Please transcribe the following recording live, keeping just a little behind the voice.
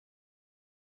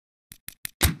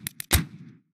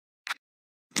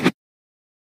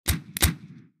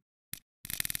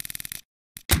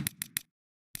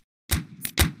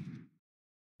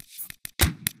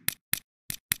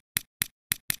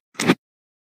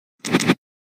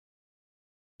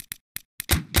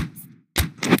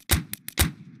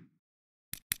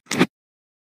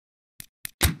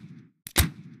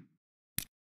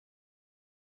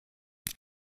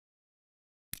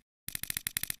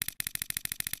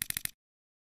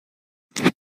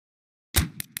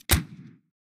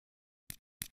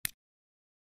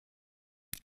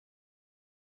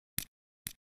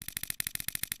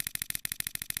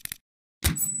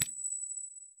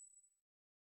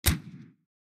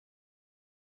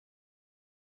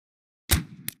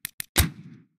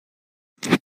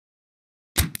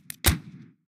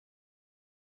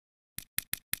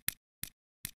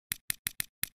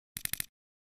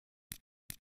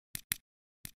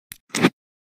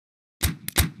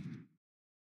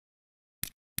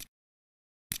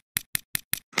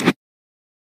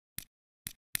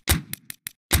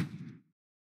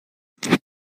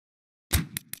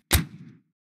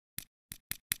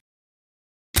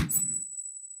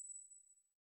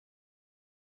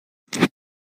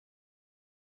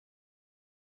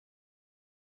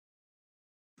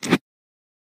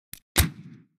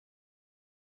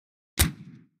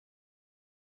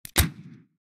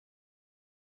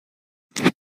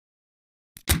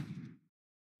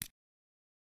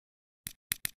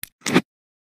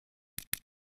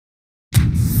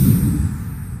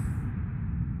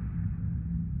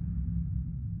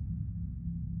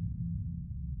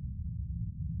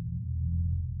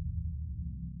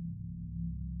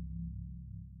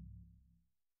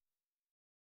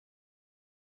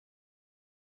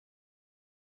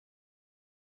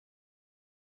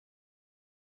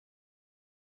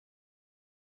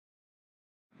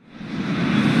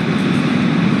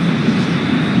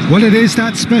Well, it is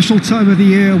that special time of the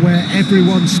year where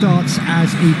everyone starts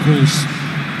as equals.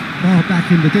 Far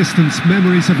back in the distance,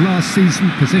 memories of last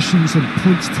season, positions and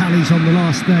points tallies on the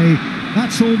last day,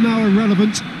 that's all now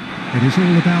irrelevant. It is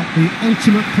all about the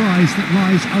ultimate prize that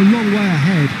lies a long way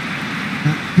ahead.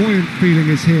 That buoyant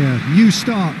feeling is here. New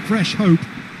start, fresh hope.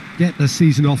 Get the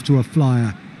season off to a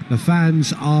flyer. The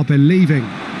fans are believing.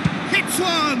 Hits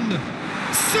one!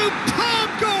 Superb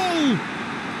goal!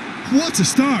 What a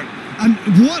start! And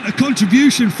what a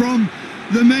contribution from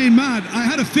the main man. I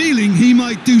had a feeling he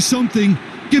might do something,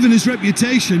 given his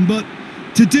reputation, but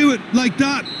to do it like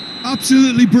that,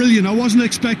 absolutely brilliant. I wasn't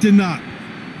expecting that.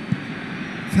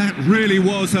 That really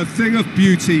was a thing of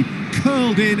beauty,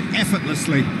 curled in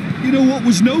effortlessly. You know what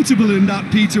was notable in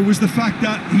that, Peter, was the fact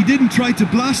that he didn't try to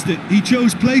blast it. He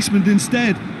chose placement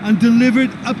instead and delivered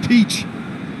a peach.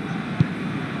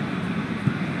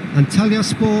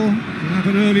 Antalyaspor Have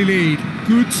an early lead.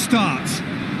 Good start.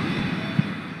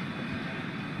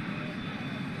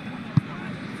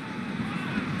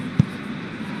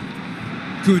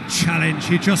 Good challenge.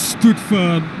 He just stood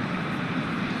firm.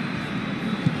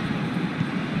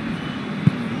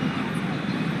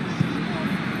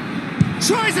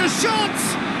 Tries a shot!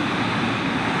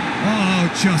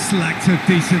 Oh, just lacked a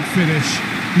decent finish.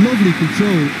 Lovely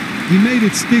control. He made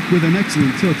it stick with an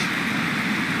excellent touch.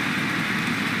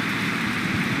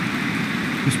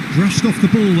 Just brushed off the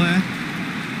ball there.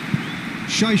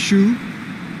 Shaishu.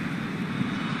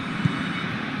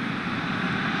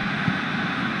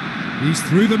 He's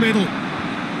through the middle.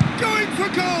 Going for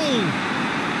goal!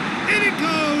 In it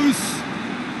goes!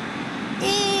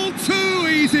 All too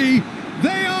easy!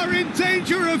 They are in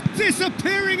danger of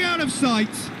disappearing out of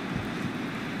sight.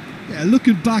 Yeah,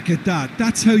 looking back at that,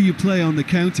 that's how you play on the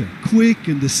counter. Quick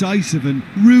and decisive and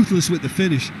ruthless with the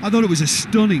finish. I thought it was a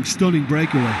stunning, stunning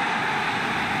breakaway.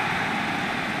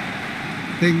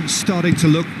 Things starting to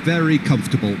look very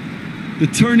comfortable. The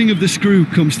turning of the screw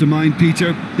comes to mind,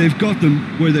 Peter. They've got them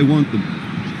where they want them.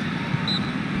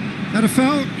 That a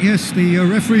foul? Yes, the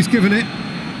referee's given it.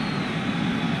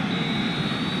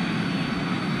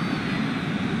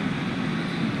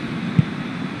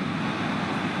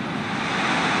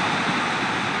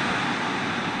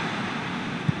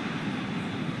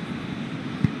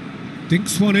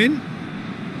 Dinks one in.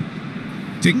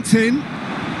 Dinked in.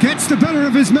 Gets the better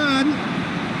of his man.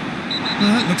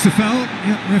 That looks a foul.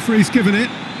 Yeah, referee's given it.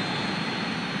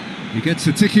 He gets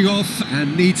the ticking off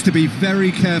and needs to be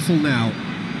very careful now.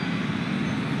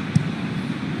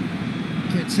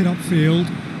 Gets it upfield.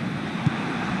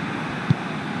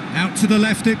 Out to the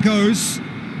left it goes.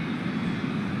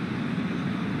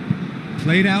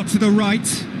 Played out to the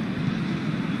right.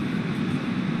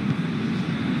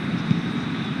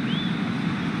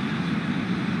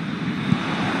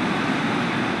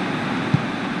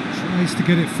 Tries to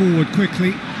get it forward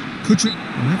quickly.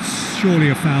 That's surely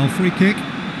a foul. Free kick.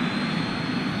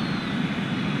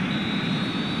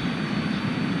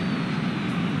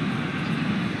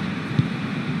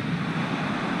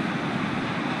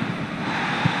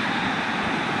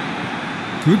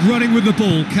 Good running with the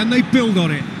ball. Can they build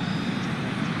on it?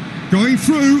 Going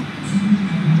through.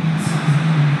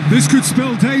 This could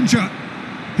spell danger.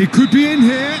 He could be in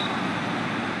here.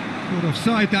 Caught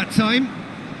offside that time.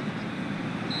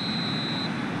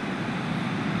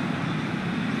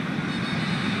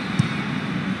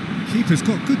 Keeper's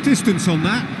got good distance on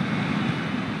that.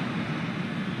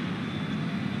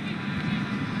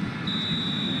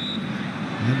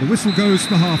 And the whistle goes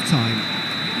for half-time.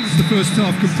 This is the first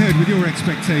half compared with your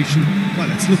expectation.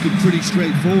 Well, it's looking pretty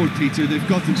straightforward, Peter. They've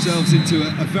got themselves into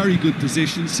a very good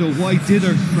position, so why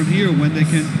dither from here when they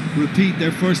can repeat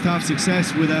their first half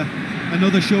success with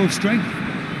another show of strength?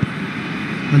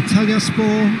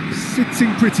 Antalyaspor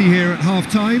Sitting pretty here at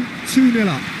half-time, 2-0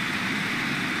 up.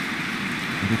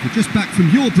 And if you're just back from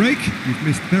your break, you've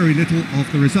missed very little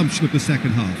of the resumption of the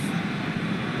second half.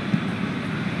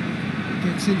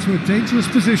 Gets into a dangerous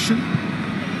position.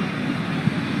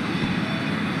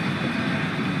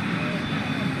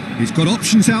 He's got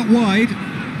options out wide.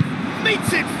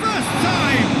 Meets it first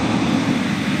time!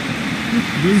 Good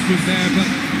movement there, but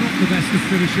not the best of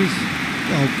finishes.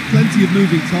 Well, plenty of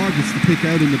moving targets to pick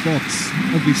out in the box.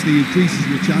 Obviously increases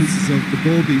your chances of the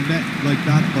ball being met like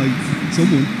that by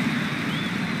someone.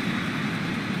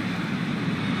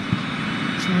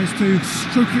 Tries to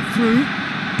stroke it through.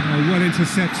 Oh, well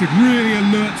intercepted, really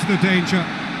alert to the danger.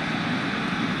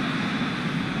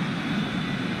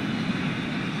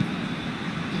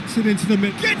 Gets it into the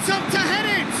middle. Gets up to head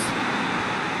it!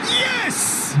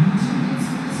 Yes!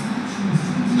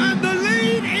 And the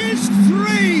lead is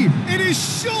 3! It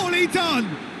is surely done!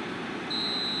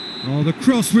 Oh, the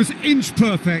cross was inch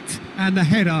perfect and the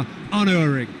header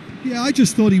unerring. Yeah, I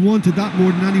just thought he wanted that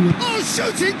more than anyone. Oh,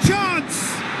 shooting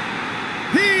chance!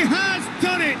 He has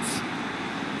done it!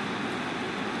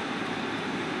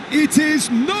 It is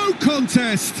no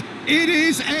contest. It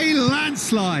is a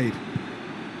landslide.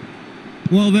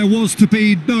 Well, there was to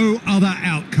be no other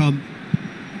outcome.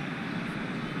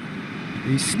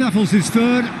 He snaffles his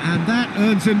third, and that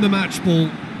earns him the match ball.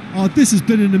 Oh, this has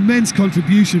been an immense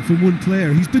contribution from one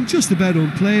player. He's been just about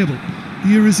unplayable.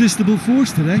 The irresistible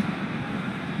force today.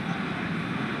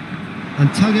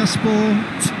 Antalyaspor.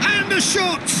 And the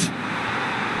shot!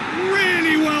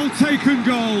 Really well taken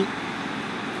goal.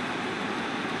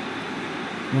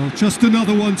 Well, just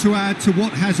another one to add to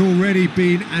what has already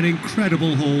been an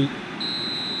incredible haul.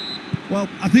 Well,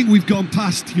 I think we've gone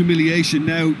past humiliation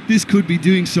now. This could be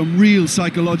doing some real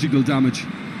psychological damage.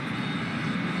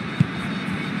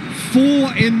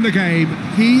 4 in the game.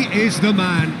 He is the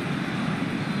man.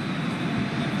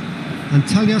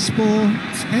 Antalyaspor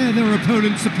Tear their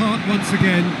opponents apart once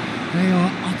again. They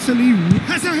are utterly...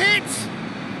 Has a hit!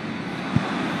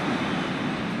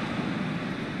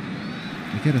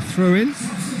 They get a throw in.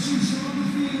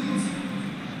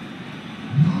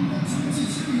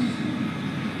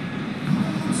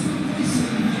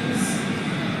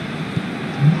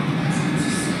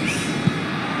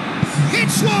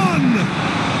 Hits one!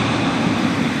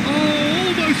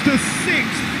 Oh, almost a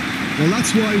 6th. Well,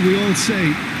 that's why we all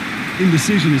say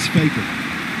indecision is fatal.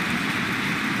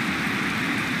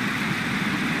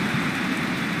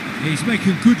 He's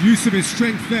making good use of his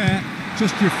strength there,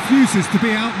 just refuses to be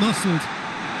outmuscled.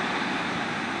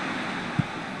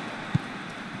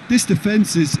 This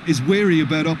defence is wary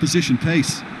about opposition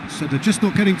pace. So they're just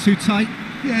not getting too tight.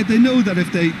 Yeah, they know that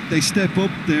if they step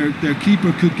up, their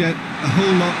keeper could get a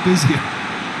whole lot busier.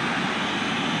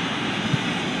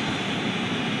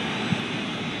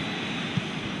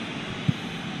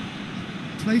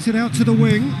 Plays it out to the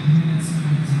wing.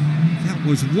 That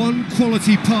was one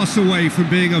quality pass away from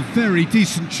being a very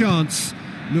decent chance.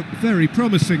 Looked very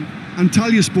promising.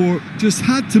 Antalyaspor just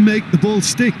had to make the ball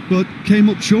stick, but came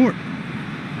up short.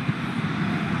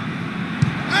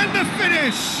 And the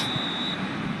finish!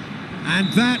 And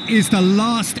that is the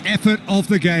last effort of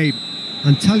the game.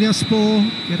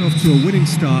 Antalyaspor Get off to a winning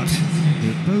start.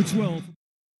 It bodes well.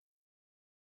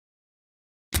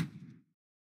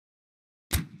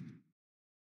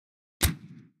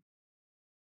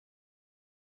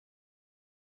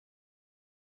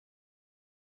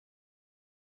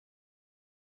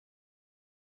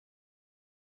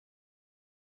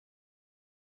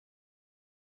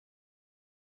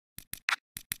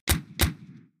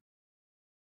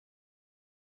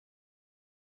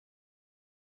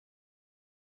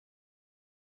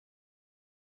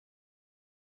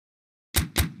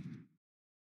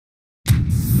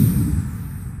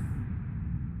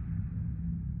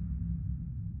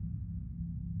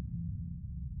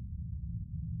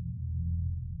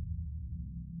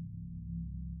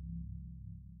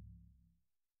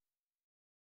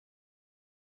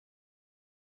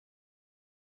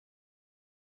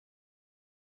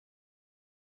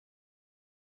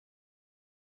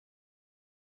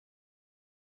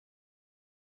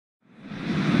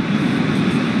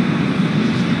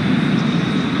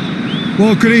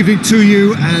 Well, good evening to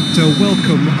you and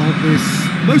welcome on this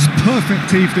most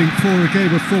perfect evening for a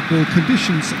game of football.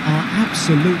 Conditions are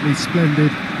absolutely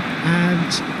splendid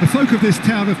and the folk of this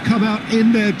town have come out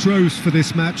in their droves for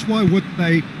this match. Why wouldn't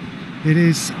they? It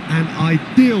is an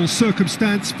ideal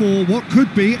circumstance for what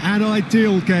could be an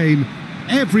ideal game.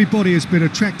 Everybody has been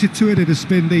attracted to it. It has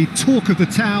been the talk of the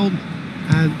town.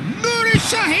 And Nuri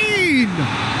Şahin!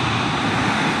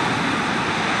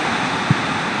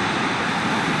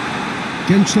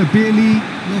 Gençler Birliği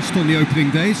Lost on the opening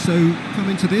day, so come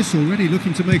into this already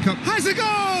looking to make up. Has a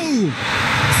goal!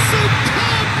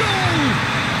 Superb goal!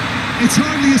 It's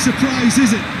hardly a surprise,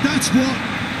 is it? That's what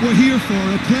we're here for.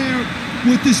 A player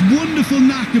with this wonderful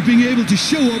knack of being able to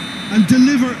show up and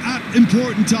deliver at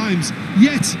important times.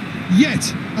 Yet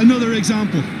another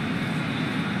example.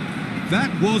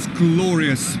 That was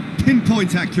glorious.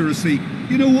 Pinpoint accuracy.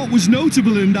 You know what was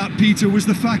notable in that, Peter, was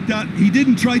the fact that he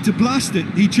didn't try to blast it.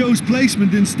 He chose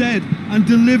placement instead and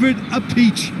delivered a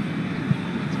peach.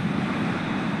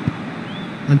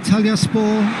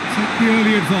 Antalyaspor take the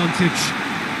early advantage.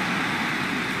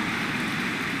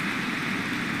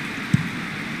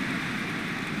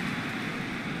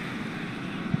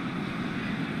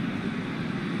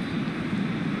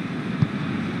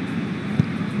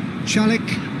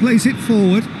 Çelik plays it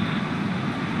forward.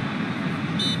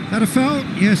 That a foul?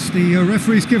 Yes, the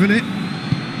referee's given it.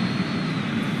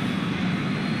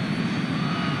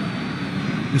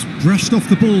 Just brushed off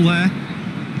the ball there.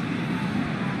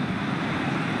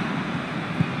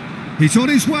 He's on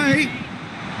his way.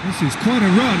 This is quite a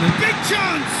run. A big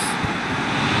chance!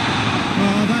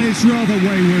 Oh, that is rather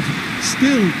wayward.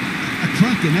 Still a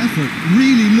cracking effort.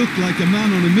 Really looked like a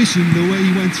man on a mission the way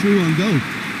he went through on goal.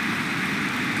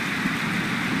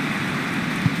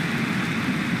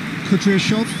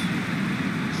 Kudryashov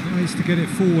tries to get it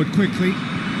forward quickly.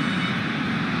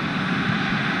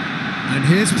 And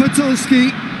here's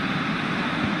Podolski.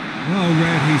 Well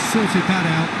read, he sorted that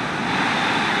out.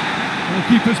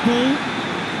 Goalkeeper's ball.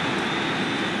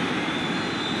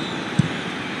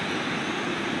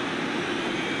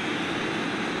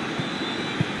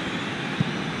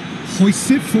 Hoists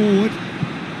it forward.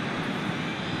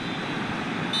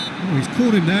 Oh, he's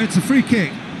caught him there, it's a free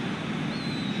kick.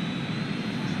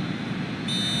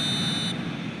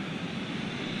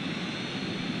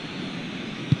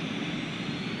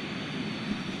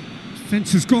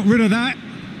 Fence has got rid of that.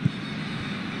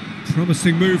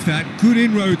 Promising move that. Good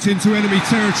inroads into enemy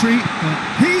territory. But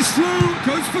he's through.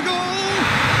 Goes for goal.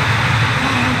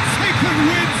 Oh, taken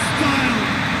with style.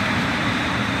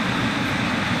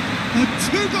 A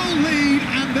 2-goal lead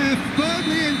and they're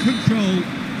firmly in control.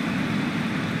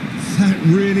 That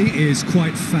really is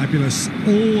quite fabulous.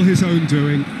 All his own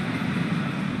doing.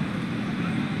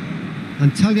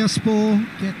 Antalyaspor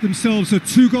get themselves a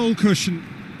 2-goal cushion.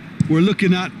 We're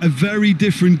looking at a very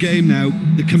different game now.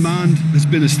 The command has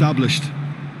been established.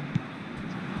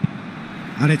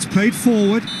 And it's played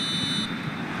forward. There's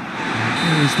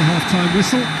the half-time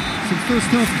whistle. Some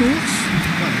first-half thoughts?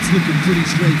 Well, it's looking pretty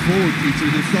straightforward,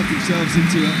 Peter. They've got themselves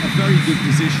into a very good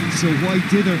position, so why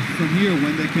dither from here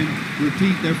when they can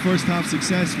repeat their first-half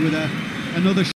success with another